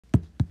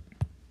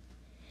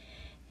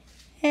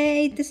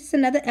Hey, this is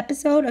another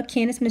episode of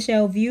Candace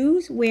Michelle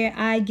Views where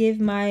I give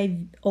my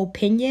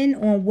opinion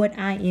on what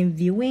I am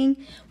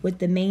viewing, what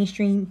the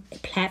mainstream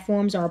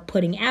platforms are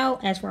putting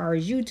out as far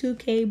as YouTube,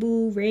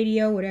 cable,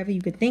 radio, whatever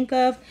you could think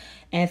of.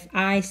 If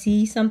I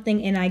see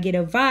something and I get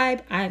a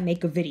vibe, I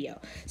make a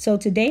video. So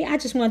today I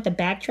just want to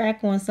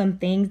backtrack on some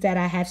things that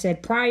I have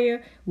said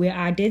prior where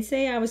I did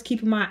say I was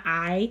keeping my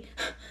eye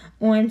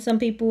on some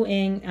people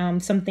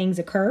and some things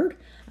occurred.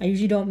 I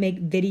usually don't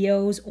make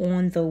videos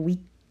on the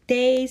weekdays,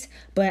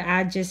 but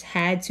I just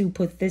had to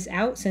put this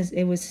out since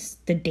it was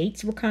the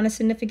dates were kind of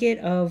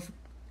significant of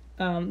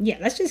yeah,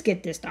 let's just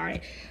get this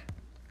started.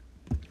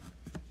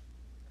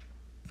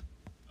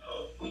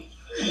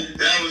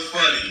 That was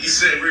funny. He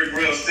said Rick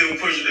Ross still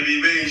pushing to be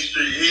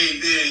mainstream. He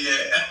ain't there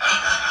yet.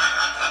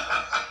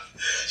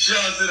 Shout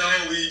out to the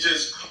homie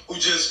who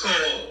just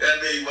called.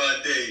 That made my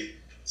day.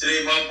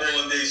 Today my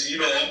born day,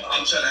 so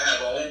I'm trying to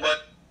have a whole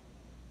bunch.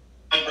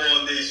 My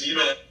born day,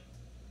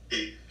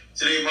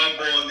 so today my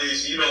born day,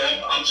 so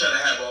I'm trying to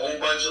have a whole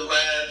bunch of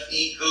laughs,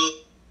 eat good.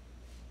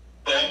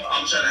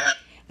 I'm trying to have.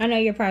 I know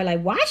you're probably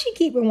like, why she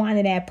keep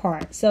rewinding that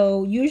part?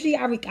 So usually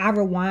I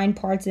rewind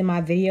parts in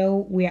my video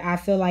where I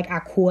feel like I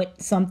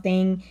caught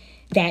something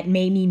that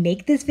made me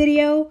make this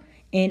video.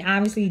 And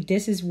obviously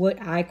this is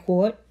what I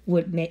caught,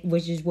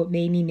 which is what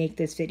made me make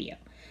this video.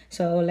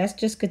 So let's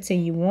just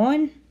continue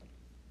on.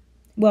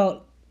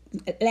 Well,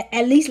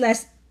 at least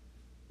let's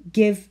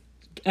give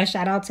a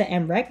shout out to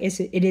MReck.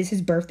 It is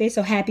his birthday,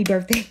 so happy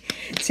birthday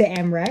to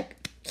MReck.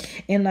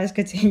 And let's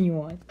continue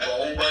on. A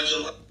whole bunch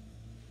of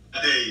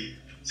day.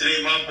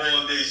 Today my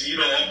born day,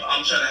 so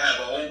I'm trying to have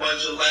a whole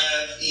bunch of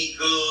laughs, eat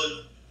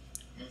good,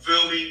 you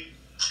feel me,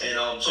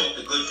 and talk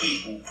to good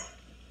people.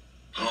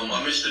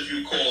 I missed a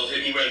few calls,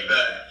 hit me right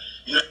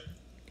back.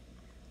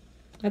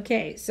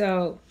 Okay,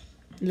 so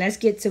let's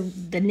get to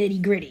the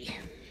nitty gritty.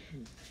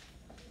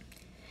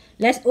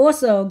 Let's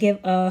also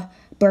give a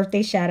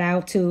birthday shout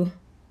out to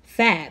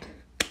Fab.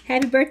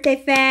 Happy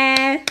birthday,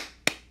 Fab.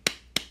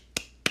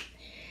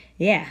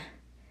 Yeah.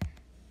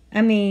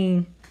 I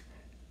mean,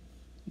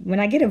 when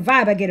I get a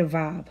vibe, I get a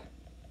vibe.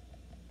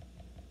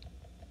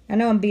 I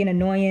know I'm being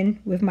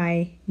annoying with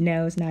my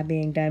nose not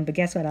being done, but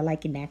guess what? I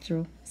like it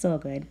natural. It's all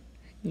good.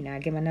 I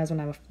get my nose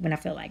when I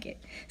feel like it.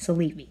 So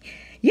leave me.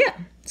 Yeah.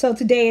 So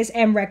today is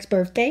MReck's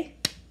birthday.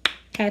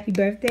 Happy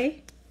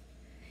birthday.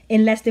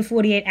 In less than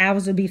 48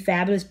 hours will be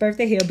Fabulous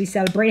birthday. He'll be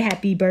celebrating.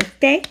 Happy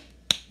birthday.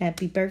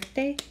 Happy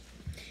birthday.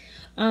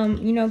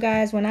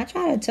 Guys, when I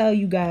try to tell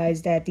you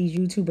guys that these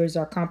YouTubers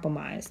are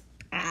compromised,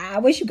 I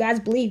wish you guys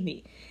believe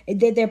me.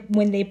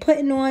 When they're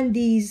putting on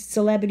these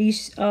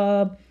celebrities,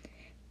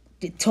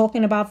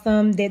 talking about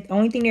them, the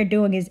only thing they're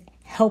doing is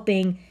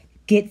helping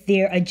get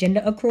their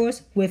agenda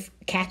across with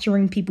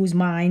capturing people's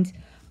minds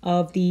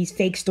of these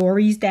fake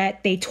stories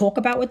that they talk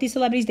about with these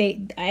celebrities.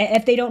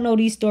 If they don't know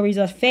these stories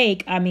are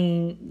fake, I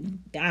mean,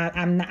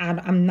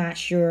 I'm not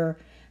sure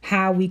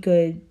how we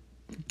could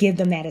give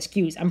them that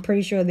excuse. I'm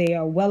pretty sure they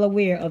are well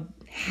aware of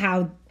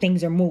how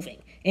things are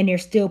moving, and they're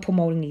still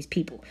promoting these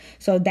people.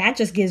 So that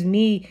just gives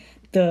me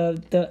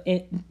to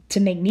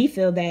make me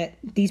feel that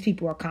these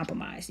people are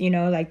compromised.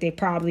 Like they're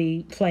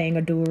probably playing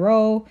a dual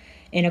role,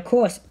 and of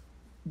course,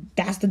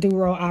 that's the dual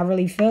role. I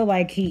really feel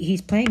like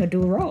he's playing a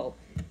dual role.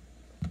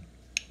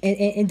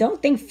 And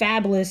don't think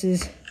Fabulous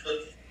is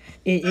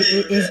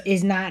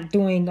not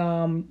doing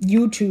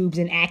YouTubes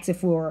and asking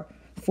for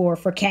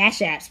cash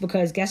apps,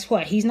 because guess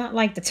what? He's not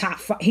like the top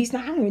five. I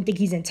don't even think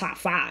he's in top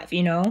 5,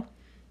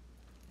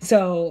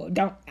 So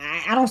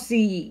I don't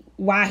see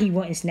why he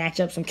wouldn't snatch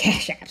up some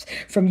cash apps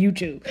from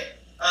YouTube.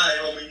 Alright,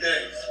 homie,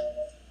 thanks.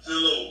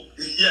 Salute.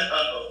 Yo.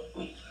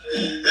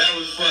 That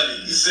was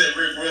funny. He said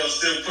Rick Ross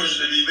still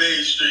pushing to be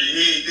mainstream.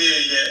 He ain't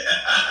there yet.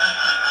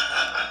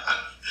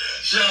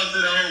 Shout out to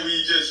the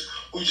homie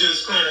who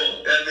just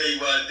called. That made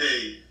my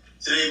day.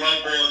 Today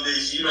my born day,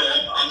 so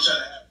I'm trying to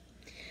have.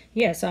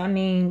 Yeah, so I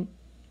mean,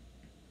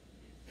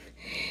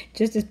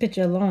 just this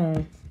picture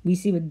alone, we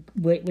see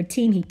what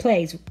team he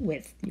plays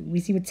with. We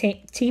see what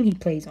team he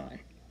plays on,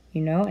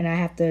 and I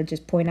have to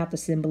just point out the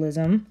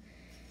symbolism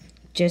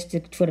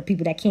for the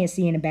people that can't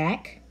see in the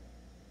back.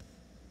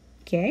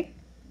 Okay?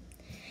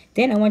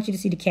 Then I want you to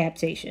see the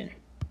captation.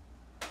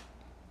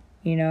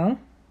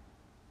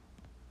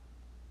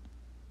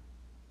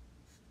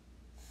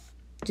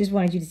 Just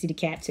wanted you to see the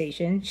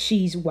captation.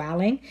 She's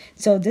wilding.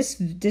 So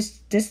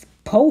this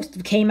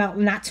post came out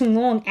not too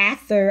long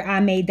after I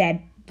made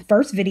that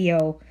first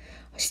video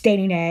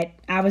stating that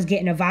I was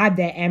getting a vibe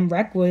that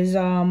MReck was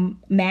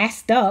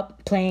masked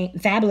up playing.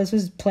 Fabulous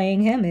was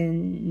playing him,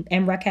 and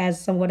MReck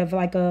has somewhat of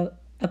like a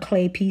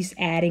clay piece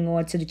adding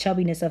on to the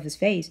chubbiness of his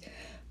face.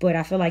 But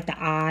I feel like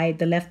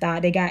the left eye,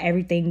 they got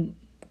everything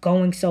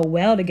going so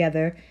well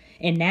together.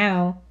 And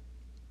now,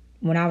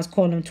 when I was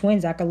calling them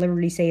twins, I could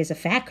literally say it's a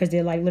fact because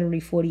they're like literally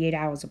 48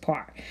 hours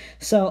apart.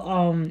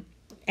 So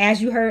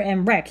as you heard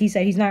MReck, he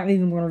said he's not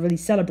even going to really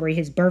celebrate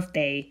his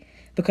birthday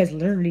because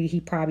literally he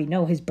probably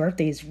know his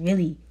birthday is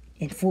really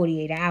in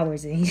 48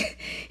 hours, and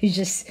he's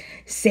just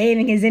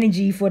saving his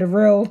energy for the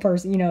real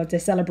person, to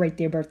celebrate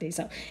their birthday.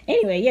 So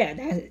anyway,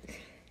 yeah,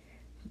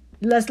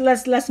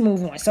 let's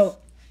move on. So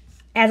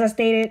as I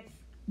stated,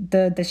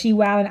 the she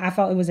wilding, I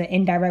felt it was an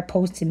indirect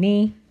post to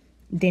me.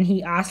 Then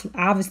he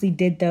obviously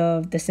did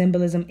the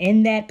symbolism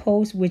in that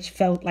post, which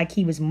felt like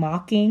he was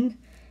mocking,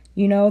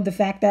 the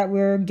fact that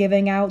we're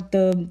giving out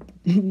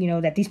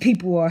that these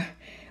people are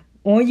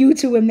on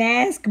YouTube with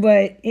masks.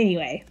 But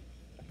anyway,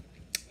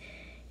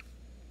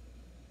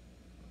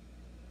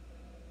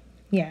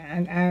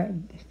 yeah,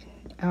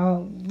 I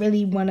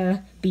really want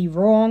to be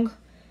wrong,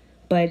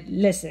 but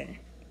listen,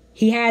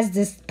 he has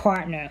this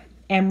partner,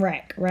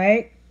 MReck,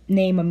 right?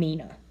 Named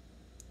Amina.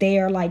 They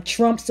are like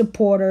Trump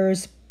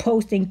supporters,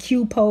 posting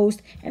Q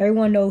posts.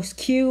 Everyone knows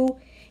Q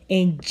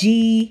and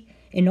G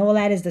and all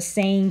that is the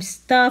same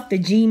stuff. The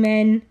G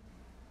men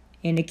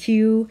and the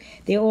Q,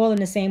 they're all in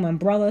the same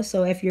umbrella.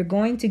 So if you're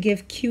going to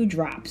give Q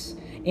drops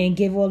and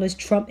give all this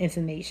Trump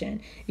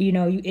information,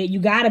 you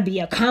gotta be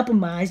a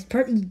compromised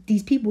person.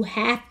 These people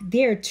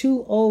they're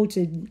too old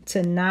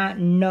to not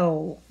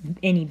know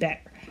any better.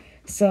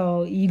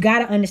 So you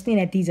gotta understand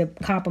that these are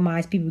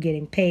compromised people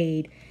getting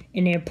paid,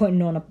 and they're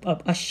putting on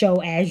a show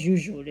as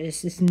usual.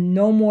 This is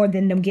no more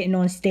than them getting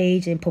on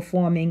stage and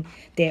performing.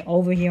 They're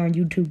over here on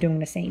YouTube doing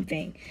the same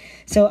thing.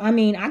 So,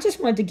 I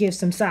just wanted to give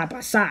some side by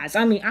sides.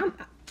 I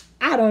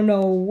don't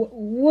know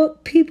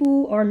what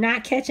people are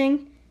not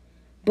catching,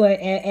 but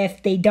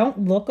if they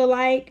don't look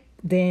alike,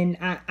 then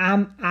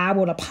I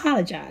would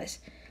apologize.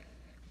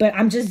 But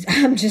I'm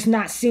just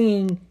not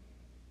seeing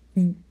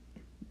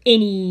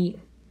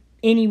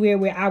anywhere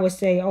where I would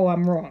say, oh,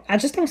 I'm wrong. I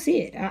just don't see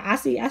it. I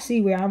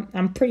see where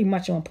I'm pretty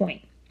much on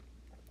point.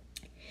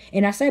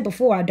 And I said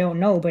before, I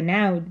don't know, but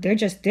now they're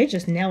just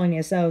nailing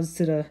themselves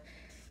to the,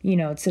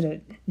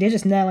 they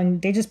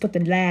just put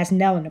the last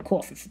nail in the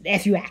coffin,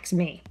 if you ask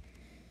me.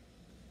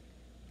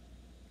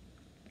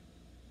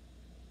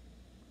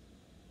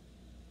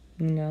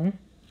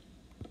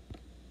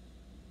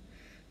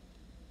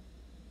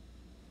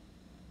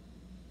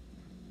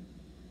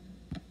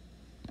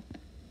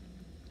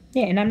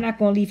 Yeah, and I'm not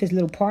gonna leave his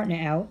little partner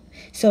out.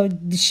 So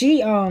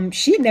she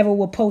never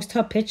would post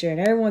her picture,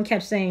 and everyone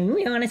kept saying,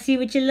 "We want to see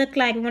what you look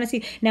like. We want to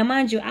see." Now,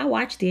 mind you, I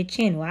watch their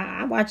channel.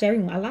 I watch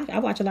everyone. I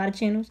watch a lot of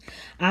channels.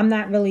 I'm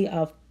not really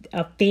a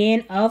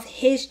fan of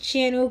his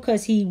channel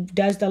because he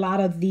does a lot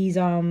of these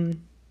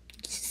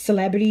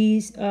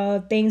celebrities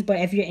things. But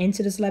if you're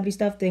into the celebrity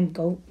stuff, then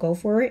go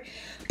for it.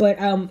 But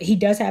he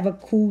does have a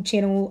cool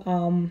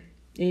channel.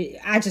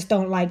 I just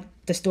don't like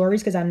the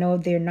stories because I know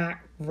they're not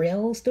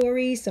real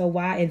stories, so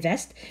why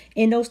invest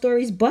in those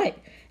stories? But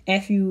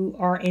if you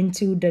are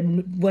into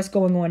what's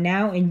going on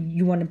now and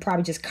you want to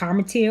probably just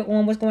commentate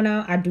on what's going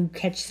on, I do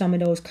catch some of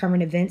those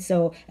current events.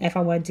 So if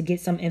I wanted to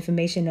get some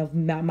information of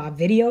my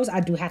videos, I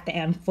do have to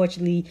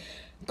unfortunately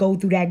go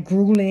through that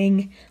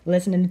grueling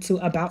listening to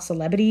about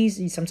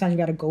celebrities. Sometimes you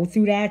got to go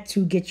through that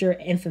to get your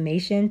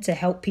information to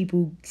help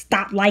people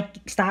stop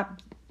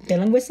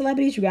dealing with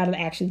celebrities. You got to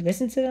actually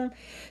listen to them.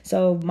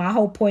 So my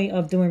whole point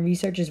of doing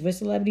researches with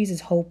celebrities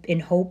is hope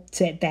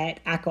that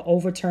I could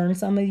overturn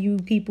some of you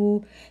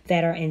people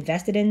that are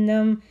invested in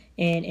them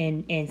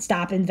and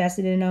stop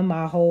invested in them.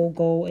 My whole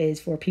goal is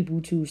for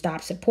people to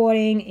stop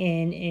supporting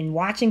and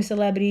watching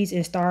celebrities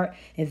and start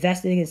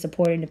investing and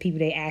supporting the people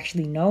they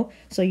actually know.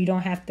 So you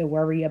don't have to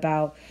worry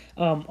about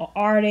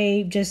are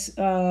they just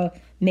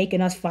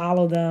making us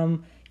follow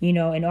them,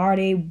 and are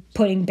they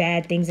putting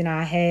bad things in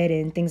our head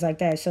and things like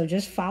that. So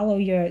just follow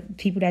your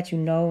people that you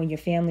know and your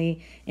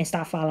family and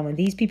stop following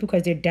these people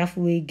because they're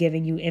definitely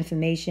giving you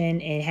information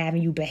and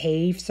having you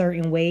behave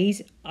certain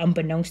ways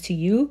unbeknownst to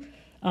you,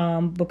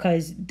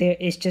 because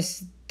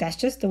that's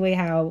just the way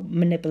how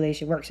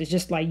manipulation works. It's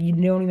just like you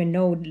don't even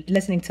know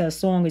listening to a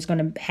song is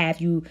going to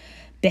have you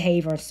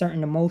behave on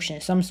certain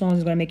emotions. Some songs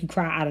are going to make you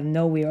cry out of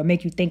nowhere or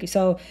make you think.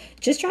 So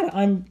just try to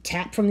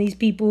untap from these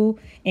people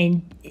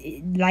and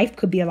life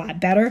could be a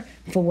lot better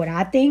for what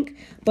I think.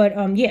 But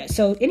yeah,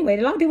 so anyway,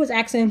 a lot of people was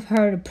asking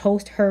her to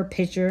post her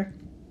picture.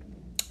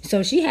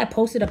 So she had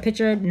posted a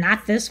picture,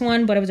 not this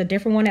one, but it was a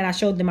different one that I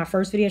showed in my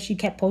first video. She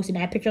kept posting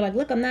that picture like,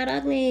 look, I'm not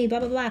ugly, blah,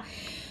 blah, blah.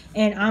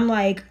 And I'm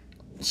like,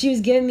 she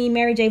was giving me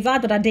Mary J.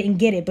 vibe, but I didn't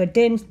get it. But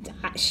then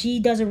she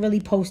doesn't really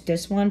post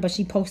this one, but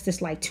she posts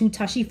this like 2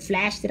 times. She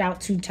flashed it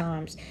out 2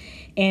 times.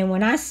 And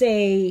when I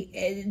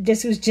say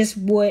this was just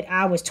what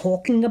I was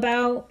talking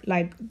about,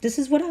 like this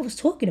is what I was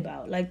talking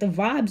about. Like the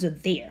vibes are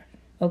there,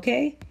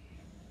 okay?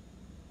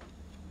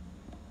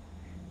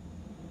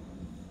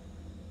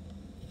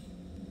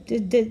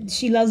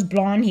 She loves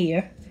blonde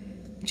hair,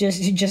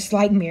 just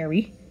like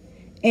Mary.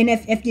 And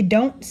if you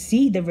don't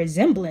see the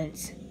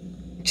resemblance,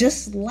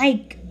 just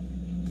like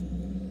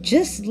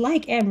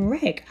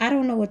MReck, I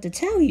don't know what to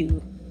tell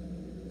you.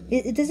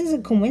 This is a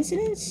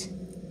coincidence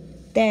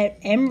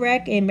that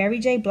MReck and Mary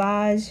J.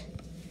 Blige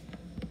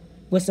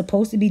was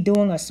supposed to be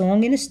doing a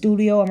song in the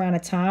studio around the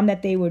time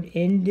that they were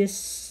in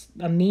this.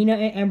 Amina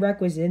and MReck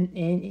was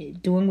in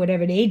doing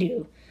whatever they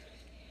do.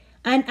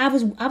 And I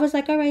was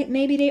like, all right,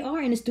 maybe they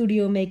are in the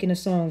studio making a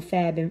song,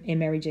 Fab and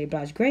Mary J.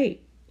 Blige.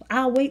 Great.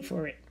 I'll wait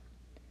for it.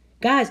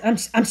 Guys,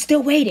 I'm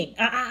still waiting.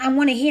 I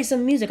want to hear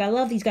some music. I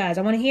love these guys.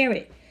 I want to hear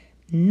it.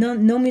 No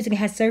music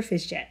has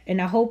surfaced yet.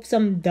 And I hope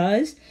some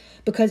does,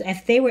 because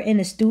if they were in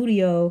the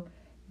studio,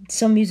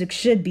 some music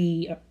should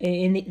be,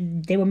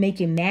 and they were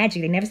making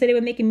magic. They never said they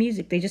were making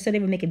music. They just said they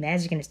were making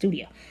magic in the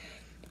studio.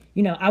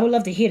 You know, I would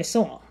love to hear the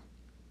song.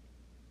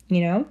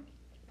 You know?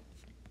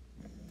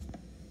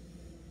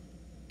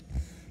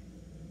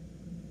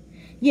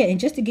 Yeah,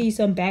 and just to give you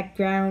some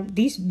background,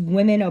 these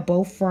women are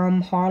both from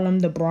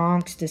Harlem, the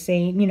Bronx, the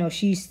same, you know,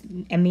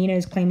 Amina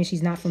is claiming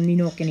she's not from New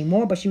York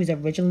anymore, but she was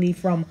originally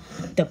from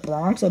the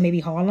Bronx, or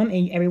maybe Harlem,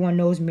 and everyone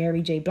knows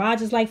Mary J.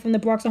 Blige is like from the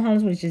Bronx or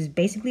Harlem, which is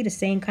basically the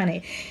same kind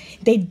of,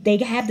 they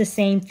have the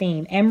same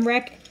theme.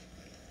 MReck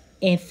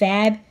and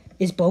Fab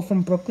is both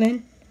from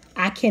Brooklyn.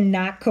 I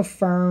cannot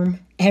confirm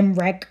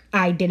MReck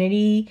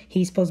identity.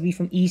 He's supposed to be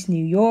from East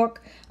New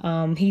York.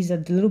 He's a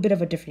little bit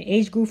of a different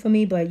age group for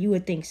me, but you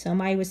would think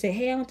somebody would say,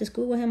 hey, I went to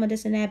school with him or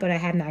this and that, but I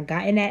have not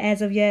gotten that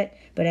as of yet.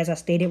 But as I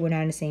stated, we're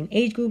not in the same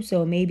age group,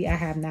 so maybe I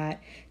have not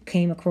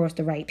came across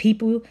the right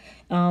people.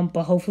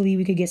 But hopefully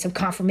we could get some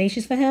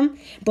confirmations for him.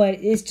 But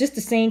it's just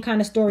the same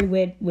kind of story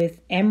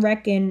with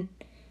MReck and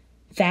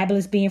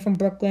Fabulous being from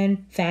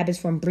Brooklyn. Fab is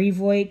from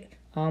Brevoort,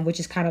 which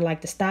is kind of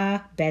like the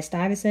star,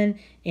 Bed-Stuyvesant,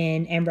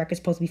 and MReck is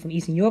supposed to be from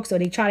East New York. So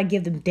they try to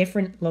give them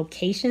different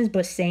locations,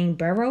 but same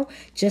borough.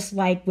 Just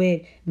like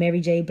with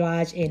Mary J.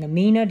 Blige and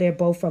Amina, they're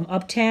both from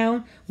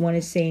Uptown. One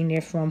is saying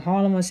they're from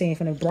Harlem, one is saying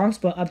from the Bronx,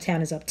 but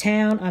Uptown is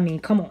Uptown. I mean,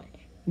 come on.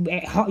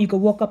 You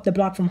could walk up the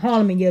block from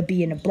Harlem and you'll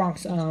be in the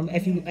Bronx.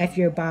 If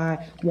you're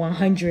by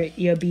 100,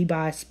 you'll be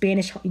by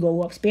Spanish. You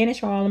go up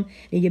Spanish Harlem,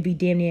 and you'll be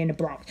damn near in the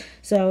Bronx.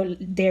 So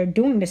they're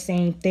doing the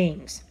same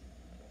things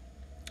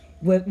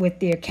with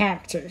their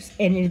characters,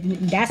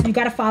 and that's, you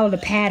got to follow the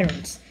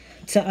patterns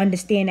to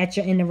understand that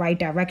you're in the right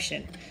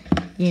direction,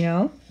 you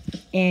know.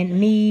 And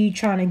me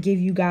trying to give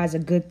you guys a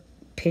good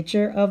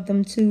picture of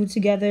them two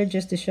together,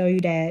 just to show you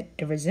that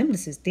the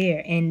resemblance is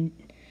there. And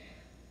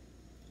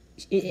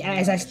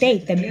as I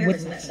state,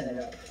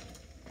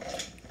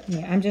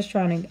 I'm just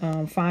trying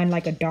to find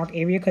like a dark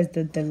area because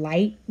the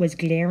light was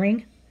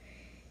glaring.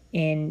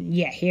 And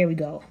yeah, here we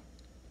go.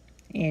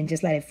 And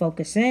just let it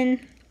focus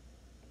in.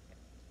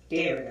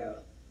 There we go.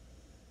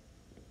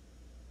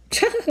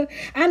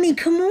 I mean,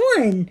 come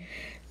on.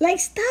 Like,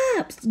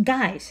 stop.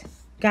 Guys,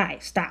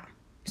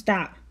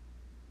 stop.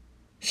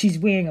 She's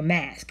wearing a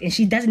mask, and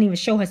she doesn't even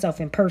show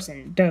herself in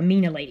person, the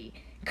Amina lady.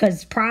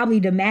 Because probably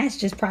the mask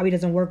just probably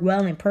doesn't work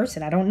well in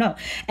person. I don't know.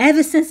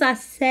 Ever since I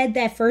said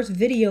that first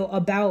video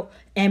about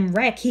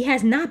MReck, he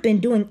has not been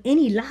doing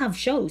any live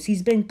shows.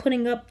 He's been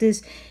putting up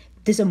this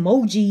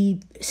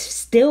emoji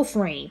still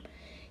frame.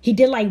 He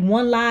did like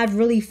one live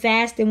really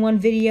fast in one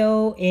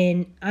video.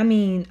 And I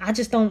mean, I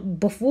just don't,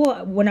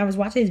 before when I was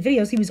watching his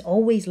videos, he was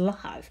always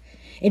live.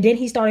 And then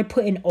he started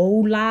putting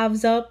old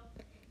lives up.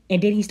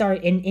 And then he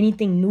started, and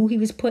anything new he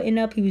was putting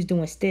up, he was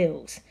doing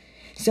stills.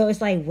 So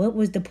it's like, what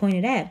was the point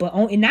of that? But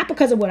and not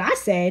because of what I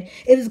said.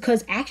 It was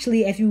because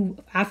actually,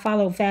 I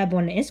follow Fab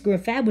on the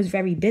Instagram. Fab was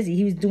very busy.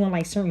 He was doing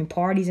like certain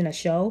parties in a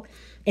show.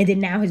 And then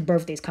now his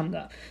birthday's coming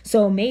up.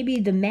 So maybe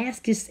the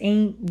mask just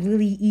ain't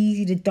really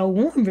easy to throw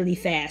on really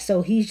fast.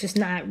 So he's just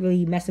not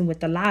really messing with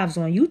the lives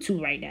on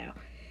YouTube right now.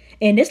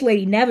 And this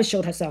lady never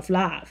showed herself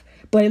live.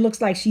 But it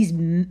looks like she's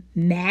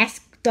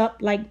masked up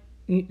like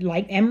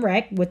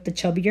MReck with the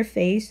chubbier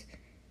face,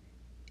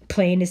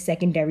 playing the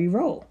secondary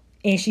role.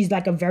 And she's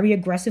like a very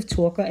aggressive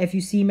talker. If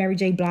you see Mary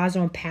J. Blige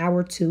on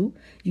Power 2,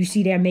 you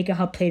see they're making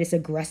her play this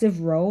aggressive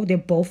role. They're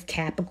both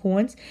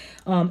Capricorns.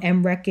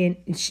 MReck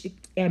and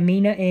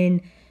Amina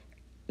and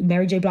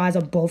Mary J. Blige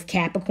are both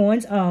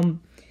Capricorns.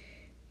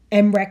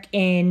 MReck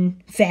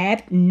and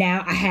Fab,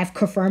 now I have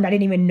confirmed. I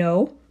didn't even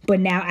know, but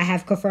now I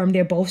have confirmed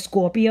they're both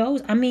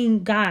Scorpios. I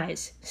mean,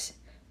 guys,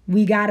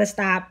 we gotta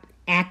stop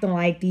acting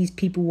like these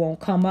people won't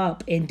come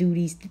up and do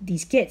these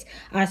skits.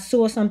 I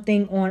saw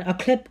something on a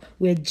clip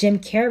where Jim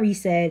Carrey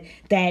said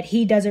that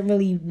he doesn't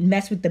really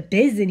mess with the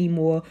biz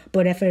anymore,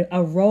 but if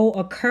a role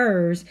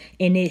occurs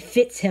and it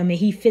fits him and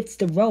he fits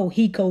the role,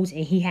 he goes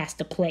and he has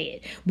to play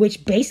it.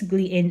 Which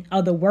basically, in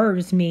other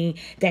words, mean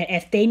that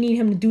if they need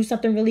him to do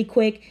something really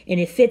quick and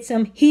it fits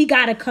him, he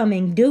gotta come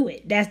and do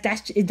it.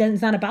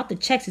 It's not about the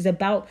checks. It's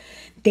about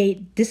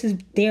they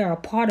are a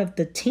part of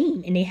the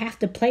team and they have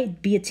to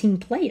be a team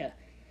player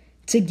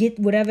to get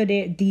whatever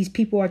these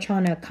people are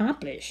trying to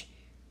accomplish,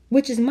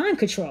 which is mind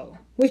control,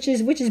 which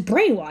is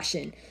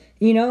brainwashing,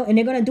 you know. And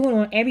they're gonna do it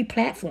on every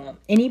platform.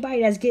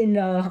 Anybody that's getting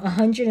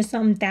 100 and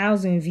something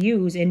thousand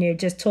views and they're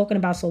just talking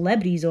about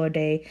celebrities all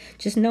day,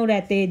 just know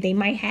that they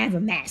might have a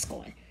mask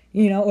on.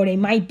 you know, or they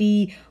might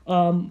be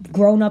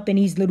grown up in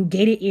these little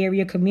gated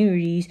area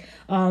communities,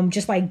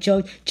 just like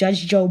Judge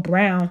Joe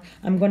Brown.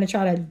 I'm going to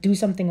try to do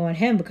something on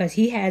him because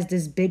he has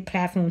this big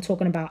platform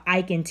talking about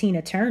Ike and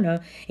Tina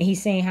Turner, and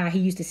he's saying how he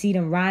used to see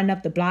them riding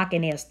up the block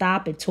and they'll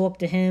stop and talk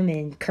to him,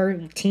 and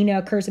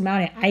Tina curse him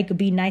out and Ike could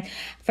be nice.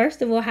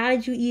 First of all, how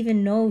did you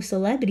even know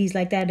celebrities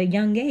like that at a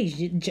young age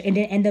and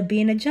then end up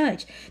being a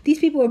judge? These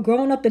people are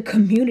growing up in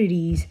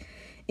communities,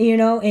 you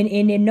know,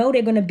 and they know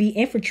they're going to be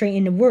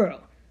infiltrating the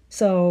world.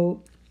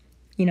 So,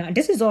 you know,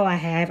 this is all I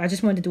have. I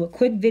just wanted to do a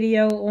quick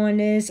video on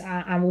this.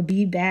 I will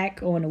be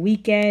back on the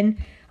weekend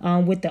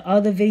with the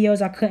other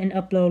videos I couldn't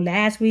upload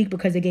last week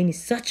because they gave me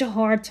such a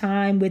hard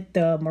time with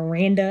the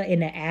Miranda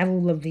and the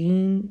Avril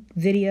Lavigne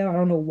video. I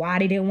don't know why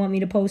they didn't want me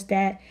to post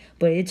that,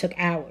 but it took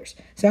hours.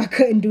 So I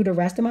couldn't do the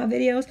rest of my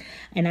videos.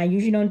 And I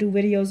usually don't do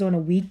videos on the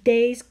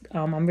weekdays.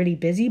 I'm really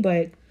busy,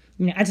 but,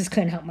 you know, I just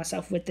couldn't help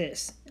myself with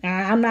this.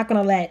 I'm not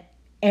going to let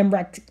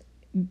MReck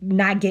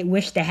not get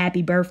wished a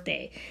happy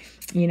birthday,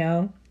 you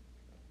know.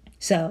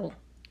 So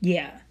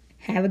yeah,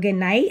 have a good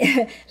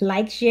night.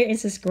 Like, share, and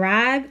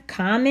subscribe,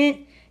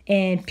 comment,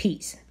 and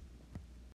peace.